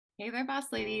Hey there,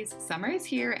 boss ladies. Summer is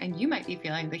here, and you might be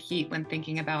feeling the heat when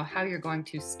thinking about how you're going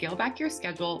to scale back your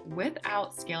schedule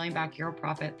without scaling back your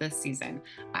profit this season.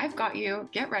 I've got you.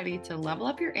 Get ready to level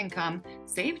up your income,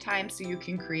 save time so you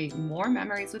can create more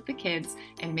memories with the kids,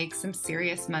 and make some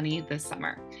serious money this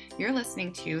summer. You're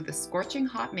listening to the scorching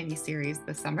hot mini series,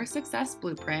 The Summer Success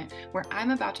Blueprint, where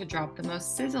I'm about to drop the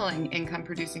most sizzling income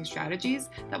producing strategies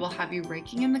that will have you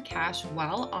raking in the cash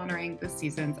while honoring the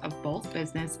seasons of both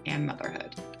business and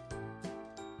motherhood.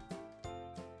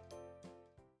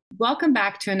 Welcome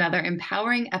back to another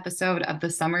empowering episode of the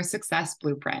Summer Success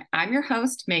Blueprint. I'm your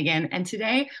host, Megan, and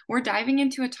today we're diving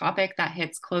into a topic that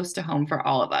hits close to home for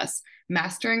all of us,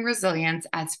 mastering resilience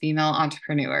as female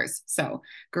entrepreneurs. So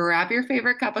grab your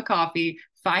favorite cup of coffee,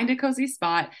 find a cozy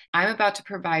spot. I'm about to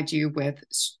provide you with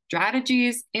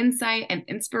strategies, insight, and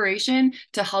inspiration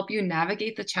to help you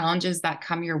navigate the challenges that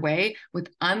come your way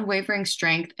with unwavering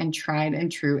strength and tried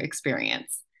and true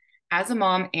experience. As a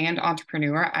mom and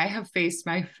entrepreneur, I have faced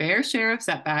my fair share of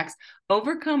setbacks,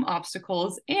 overcome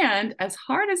obstacles, and as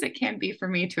hard as it can be for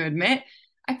me to admit,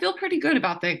 I feel pretty good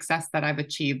about the success that I've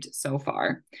achieved so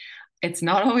far. It's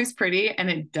not always pretty and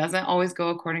it doesn't always go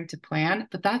according to plan,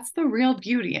 but that's the real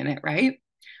beauty in it, right?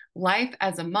 Life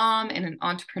as a mom and an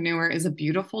entrepreneur is a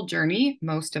beautiful journey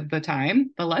most of the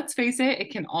time, but let's face it,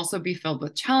 it can also be filled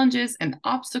with challenges and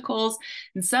obstacles,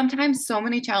 and sometimes so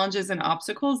many challenges and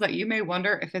obstacles that you may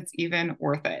wonder if it's even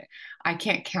worth it. I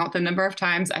can't count the number of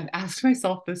times I've asked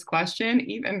myself this question,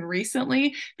 even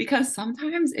recently, because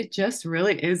sometimes it just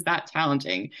really is that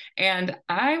challenging. And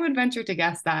I would venture to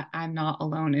guess that I'm not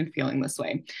alone in feeling this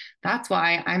way. That's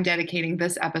why I'm dedicating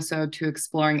this episode to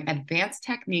exploring advanced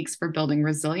techniques for building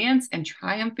resilience and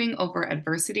triumphing over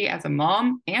adversity as a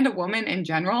mom and a woman in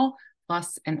general,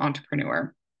 plus an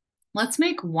entrepreneur. Let's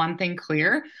make one thing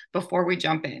clear before we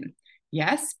jump in.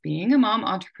 Yes, being a mom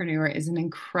entrepreneur is an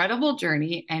incredible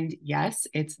journey. And yes,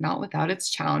 it's not without its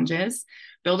challenges.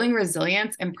 Building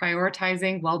resilience and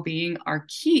prioritizing well being are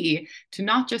key to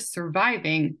not just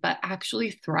surviving, but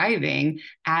actually thriving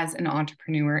as an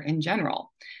entrepreneur in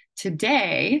general.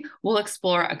 Today, we'll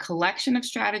explore a collection of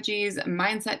strategies,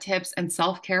 mindset tips, and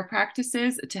self care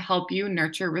practices to help you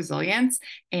nurture resilience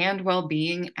and well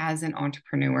being as an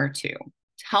entrepreneur, too.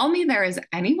 Tell me there is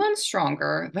anyone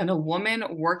stronger than a woman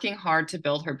working hard to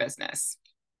build her business.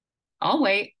 I'll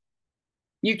wait.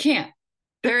 You can't.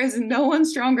 There is no one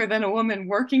stronger than a woman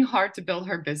working hard to build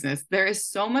her business. There is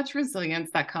so much resilience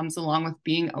that comes along with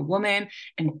being a woman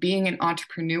and being an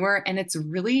entrepreneur, and it's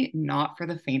really not for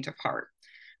the faint of heart.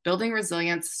 Building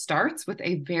resilience starts with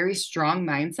a very strong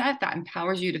mindset that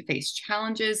empowers you to face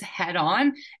challenges head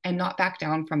on and not back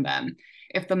down from them.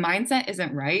 If the mindset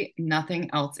isn't right, nothing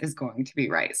else is going to be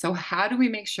right. So, how do we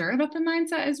make sure that the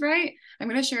mindset is right? I'm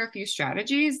going to share a few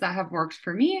strategies that have worked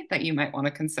for me that you might want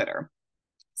to consider.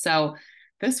 So,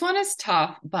 this one is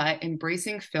tough, but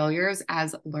embracing failures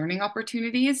as learning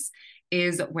opportunities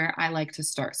is where I like to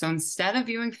start. So instead of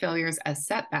viewing failures as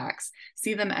setbacks,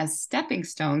 see them as stepping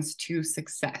stones to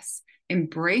success.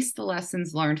 Embrace the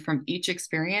lessons learned from each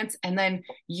experience and then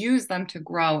use them to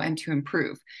grow and to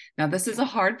improve. Now, this is a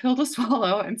hard pill to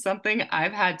swallow and something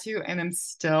I've had to and am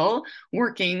still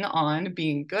working on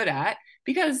being good at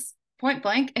because point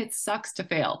blank, it sucks to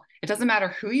fail. It doesn't matter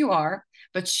who you are,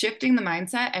 but shifting the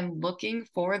mindset and looking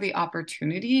for the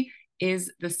opportunity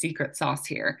is the secret sauce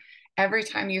here. Every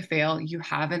time you fail, you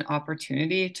have an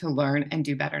opportunity to learn and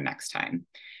do better next time.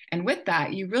 And with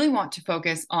that, you really want to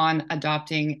focus on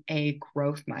adopting a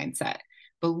growth mindset,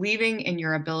 believing in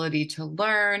your ability to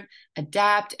learn,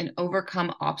 adapt, and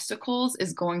overcome obstacles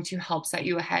is going to help set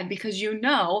you ahead because you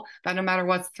know that no matter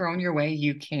what's thrown your way,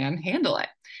 you can handle it.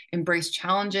 Embrace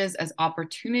challenges as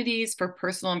opportunities for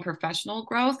personal and professional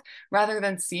growth rather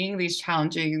than seeing these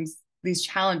challenges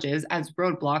as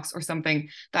roadblocks or something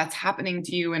that's happening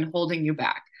to you and holding you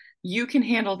back. You can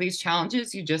handle these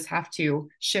challenges. You just have to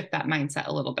shift that mindset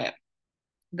a little bit.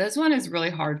 This one is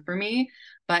really hard for me,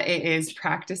 but it is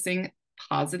practicing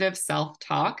positive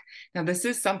self-talk. Now, this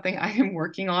is something I am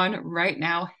working on right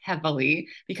now heavily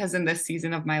because in this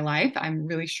season of my life, I'm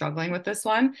really struggling with this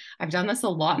one. I've done this a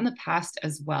lot in the past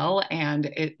as well,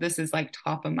 and this is like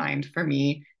top of mind for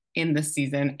me in this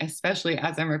season, especially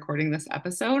as I'm recording this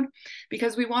episode,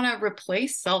 because we want to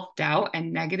replace self-doubt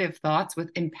and negative thoughts with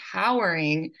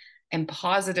empowering and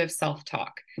positive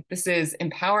self-talk. This is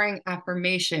empowering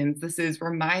affirmations. This is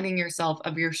reminding yourself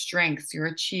of your strengths, your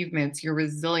achievements, your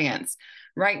resilience.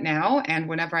 Right now, and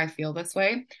whenever I feel this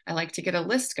way, I like to get a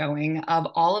list going of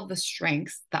all of the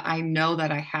strengths that I know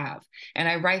that I have. And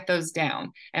I write those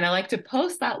down. And I like to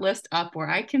post that list up where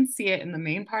I can see it in the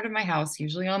main part of my house,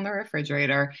 usually on the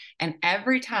refrigerator. And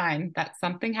every time that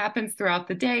something happens throughout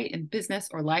the day in business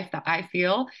or life that I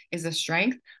feel is a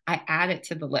strength, I add it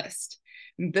to the list.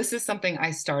 This is something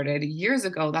I started years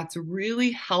ago that's really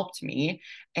helped me.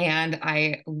 And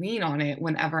I lean on it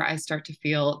whenever I start to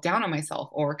feel down on myself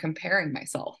or comparing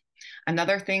myself.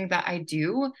 Another thing that I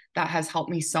do that has helped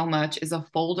me so much is a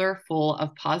folder full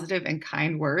of positive and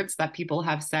kind words that people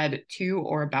have said to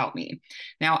or about me.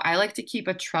 Now, I like to keep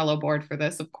a Trello board for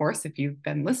this. Of course, if you've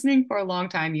been listening for a long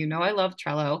time, you know I love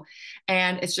Trello.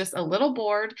 And it's just a little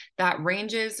board that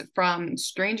ranges from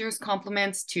strangers'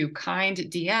 compliments to kind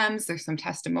DMs. There's some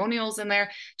testimonials in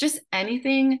there, just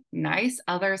anything nice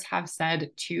others have said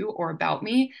to or about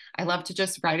me. I love to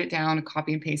just write it down,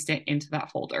 copy and paste it into that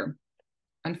folder.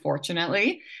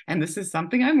 Unfortunately, and this is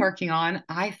something I'm working on,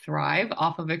 I thrive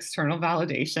off of external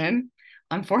validation.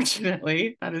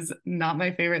 Unfortunately, that is not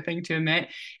my favorite thing to admit.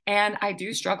 And I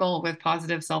do struggle with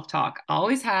positive self talk,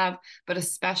 always have, but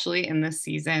especially in this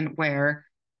season where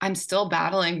I'm still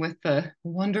battling with the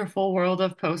wonderful world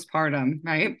of postpartum,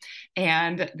 right?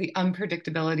 And the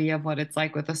unpredictability of what it's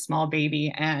like with a small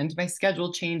baby and my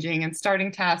schedule changing and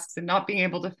starting tasks and not being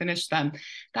able to finish them.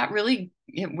 That really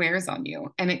it wears on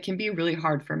you and it can be really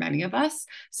hard for many of us.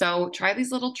 So try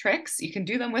these little tricks. You can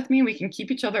do them with me. We can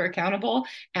keep each other accountable.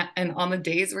 And on the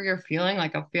days where you're feeling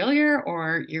like a failure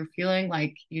or you're feeling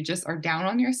like you just are down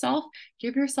on yourself,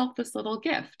 give yourself this little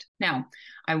gift. Now,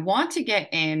 I want to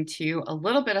get into a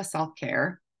little bit of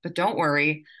self-care, but don't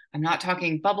worry, I'm not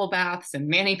talking bubble baths and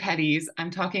mani-pedis.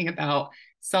 I'm talking about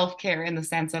self-care in the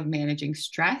sense of managing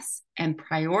stress and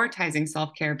prioritizing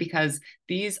self-care because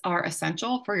these are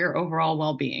essential for your overall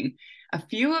well-being. A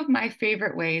few of my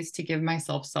favorite ways to give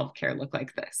myself self-care look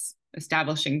like this: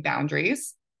 establishing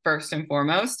boundaries, first and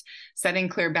foremost, setting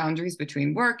clear boundaries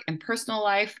between work and personal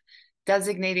life,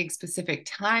 designating specific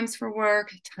times for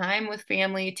work, time with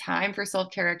family, time for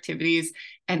self-care activities,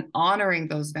 and honoring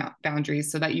those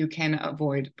boundaries so that you can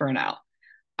avoid burnout.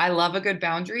 I love a good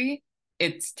boundary.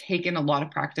 It's taken a lot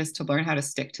of practice to learn how to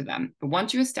stick to them. But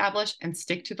once you establish and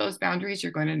stick to those boundaries,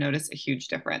 you're going to notice a huge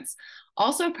difference.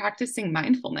 Also, practicing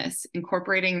mindfulness,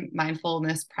 incorporating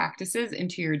mindfulness practices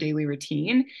into your daily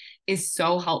routine is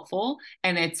so helpful.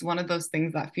 And it's one of those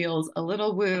things that feels a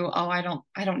little woo. Oh, I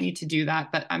don't need to do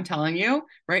that. But I'm telling you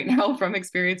right now from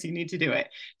experience, you need to do it.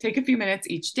 Take a few minutes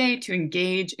each day to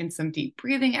engage in some deep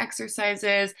breathing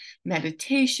exercises,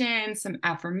 meditation, some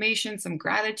affirmation, some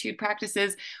gratitude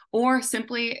practices, or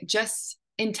simply just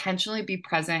intentionally be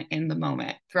present in the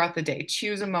moment throughout the day.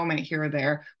 Choose a moment here or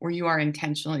there where you are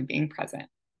intentionally being present.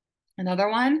 Another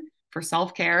one for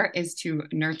self-care is to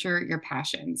nurture your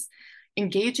passions.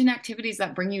 Engage in activities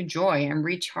that bring you joy and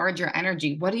recharge your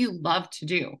energy. What do you love to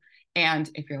do? And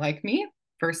if you're like me,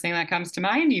 first thing that comes to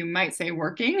mind, you might say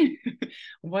working.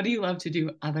 What do you love to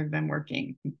do other than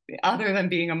working, other than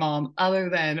being a mom, other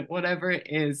than whatever it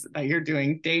is that you're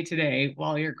doing day to day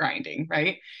while you're grinding,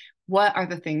 right? What are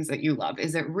the things that you love?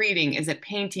 Is it reading? Is it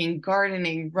painting,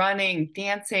 gardening, running,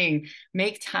 dancing?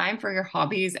 Make time for your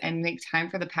hobbies and make time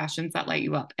for the passions that light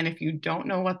you up. And if you don't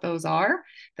know what those are,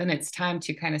 then it's time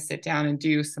to kind of sit down and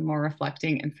do some more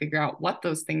reflecting and figure out what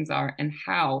those things are and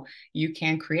how you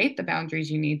can create the boundaries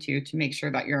you need to make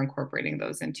sure that you're incorporating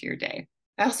those into your day.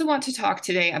 I also want to talk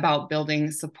today about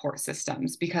building support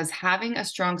systems because having a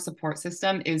strong support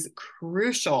system is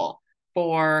crucial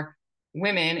for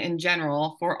women in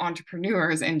general, for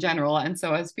entrepreneurs in general. And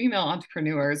so as female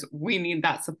entrepreneurs, we need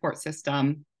that support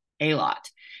system a lot.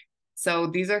 So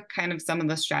these are kind of some of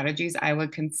the strategies I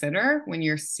would consider when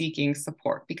you're seeking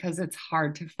support because it's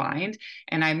hard to find.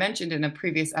 And I mentioned in a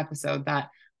previous episode that,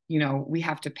 we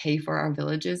have to pay for our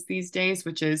villages these days,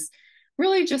 which is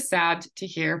really just sad to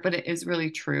hear, but it is really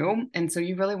true. And so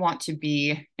you really want to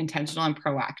be intentional and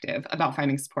proactive about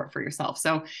finding support for yourself.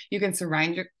 So you can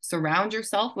surround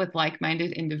yourself with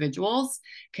like-minded individuals,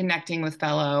 connecting with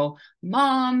fellow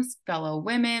moms, fellow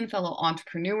women, fellow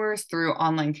entrepreneurs through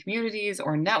online communities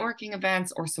or networking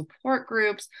events or support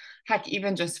groups. Heck,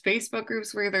 even just Facebook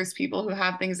groups where there's people who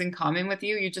have things in common with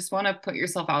you. You just want to put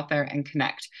yourself out there and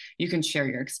connect. You can share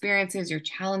your experiences, your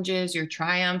challenges, your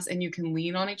triumphs, and you can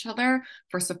lean on each other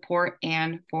for support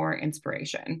and for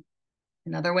inspiration.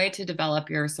 Another way to develop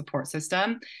your support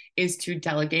system is to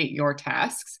delegate your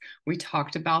tasks. We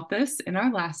talked about this in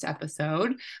our last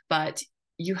episode, but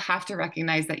you have to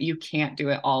recognize that you can't do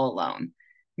it all alone.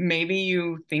 Maybe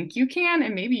you think you can,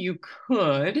 and maybe you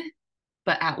could,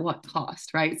 but at what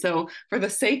cost, right? So for the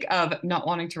sake of not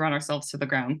wanting to run ourselves to the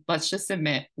ground, let's just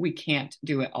admit we can't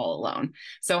do it all alone.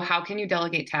 So how can you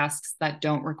delegate tasks that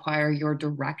don't require your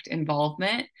direct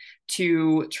involvement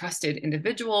to trusted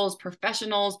individuals,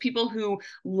 professionals, people who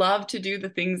love to do the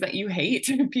things that you hate,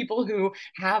 people who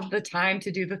have the time to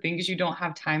do the things you don't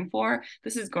have time for?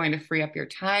 This is going to free up your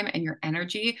time and your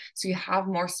energy so you have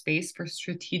more space for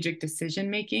strategic decision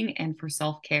making and for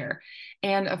self-care.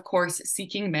 And of course,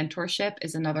 seeking mentorship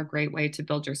is another great way to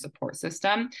build your support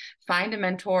system. Find a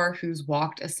mentor who's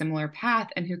walked a similar path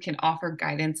and who can offer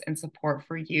guidance and support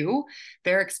for you.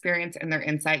 Their experience and their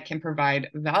insight can provide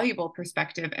valuable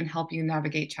perspective and help you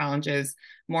navigate challenges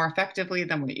more effectively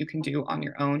than what you can do on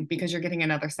your own, because you're getting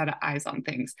another set of eyes on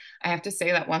things. I have to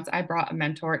say that once I brought a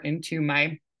mentor into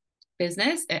my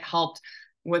business, it helped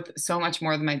with so much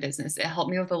more than my business. It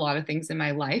helped me with a lot of things in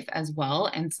my life as well.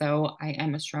 And so I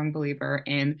am a strong believer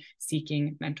in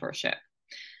seeking mentorship.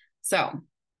 So,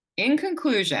 in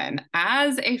conclusion,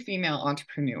 as a female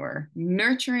entrepreneur,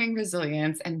 nurturing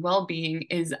resilience and well-being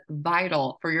is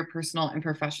vital for your personal and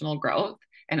professional growth.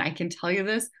 And I can tell you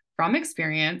this from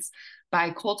experience. By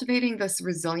cultivating this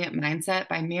resilient mindset,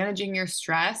 by managing your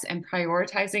stress and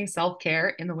prioritizing self-care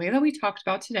in the way that we talked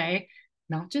about today,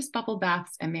 not just bubble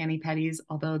baths and mani-pedis,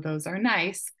 although those are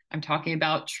nice. I'm talking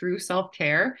about true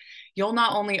self-care. You'll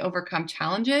not only overcome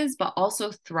challenges, but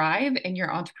also thrive in your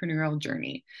entrepreneurial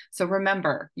journey. So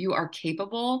remember, you are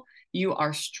capable, you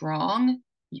are strong,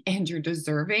 and you're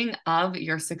deserving of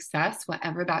your success,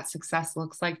 whatever that success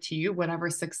looks like to you, whatever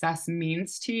success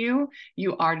means to you,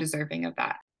 you are deserving of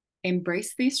that.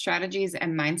 Embrace these strategies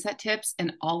and mindset tips,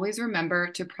 and always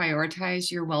remember to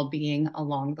prioritize your well-being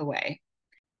along the way.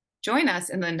 Join us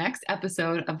in the next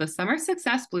episode of the Summer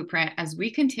Success Blueprint as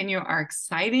we continue our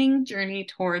exciting journey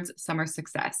towards summer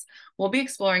success. We'll be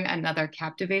exploring another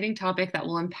captivating topic that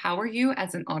will empower you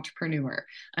as an entrepreneur.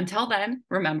 Until then,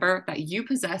 remember that you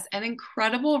possess an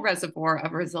incredible reservoir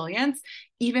of resilience,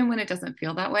 even when it doesn't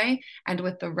feel that way. And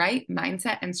with the right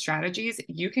mindset and strategies,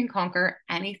 you can conquer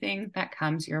anything that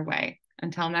comes your way.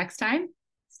 Until next time,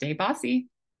 stay bossy.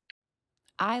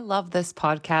 I love this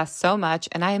podcast so much,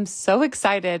 and I am so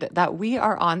excited that we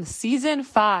are on season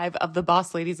 5 of the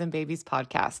Boss Ladies and Babies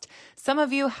podcast. Some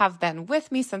of you have been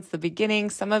with me since the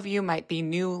beginning. Some of you might be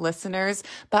new listeners,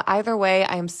 but either way,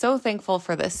 I am so thankful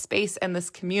for this space and this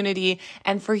community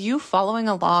and for you following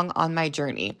along on my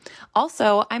journey.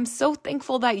 Also, I'm so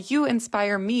thankful that you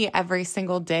inspire me every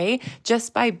single day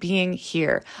just by being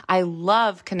here. I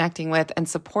love connecting with and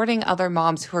supporting other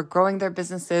moms who are growing their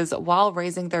businesses while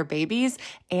raising their babies,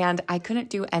 and I couldn't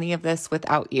do any of this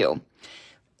without you.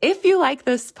 If you like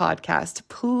this podcast,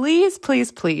 please,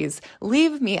 please, please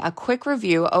leave me a quick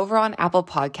review over on Apple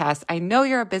Podcasts. I know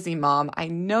you're a busy mom. I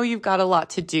know you've got a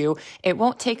lot to do. It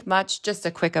won't take much. Just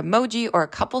a quick emoji or a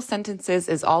couple sentences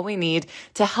is all we need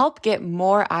to help get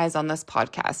more eyes on this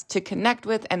podcast, to connect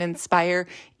with and inspire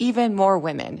even more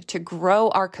women, to grow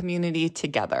our community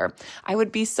together. I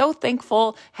would be so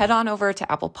thankful. Head on over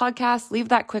to Apple Podcasts, leave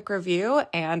that quick review,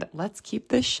 and let's keep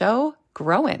this show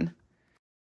growing.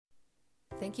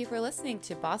 Thank you for listening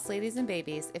to Boss Ladies and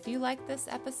Babies. If you like this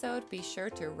episode, be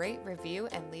sure to rate, review,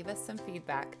 and leave us some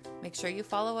feedback. Make sure you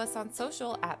follow us on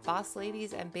social at Boss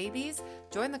Ladies and Babies.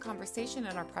 Join the conversation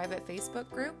in our private Facebook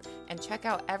group and check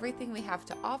out everything we have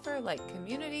to offer, like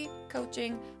community,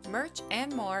 coaching, merch,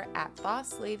 and more at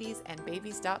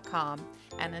bossladiesandbabies.com.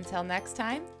 And until next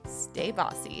time, stay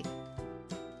bossy.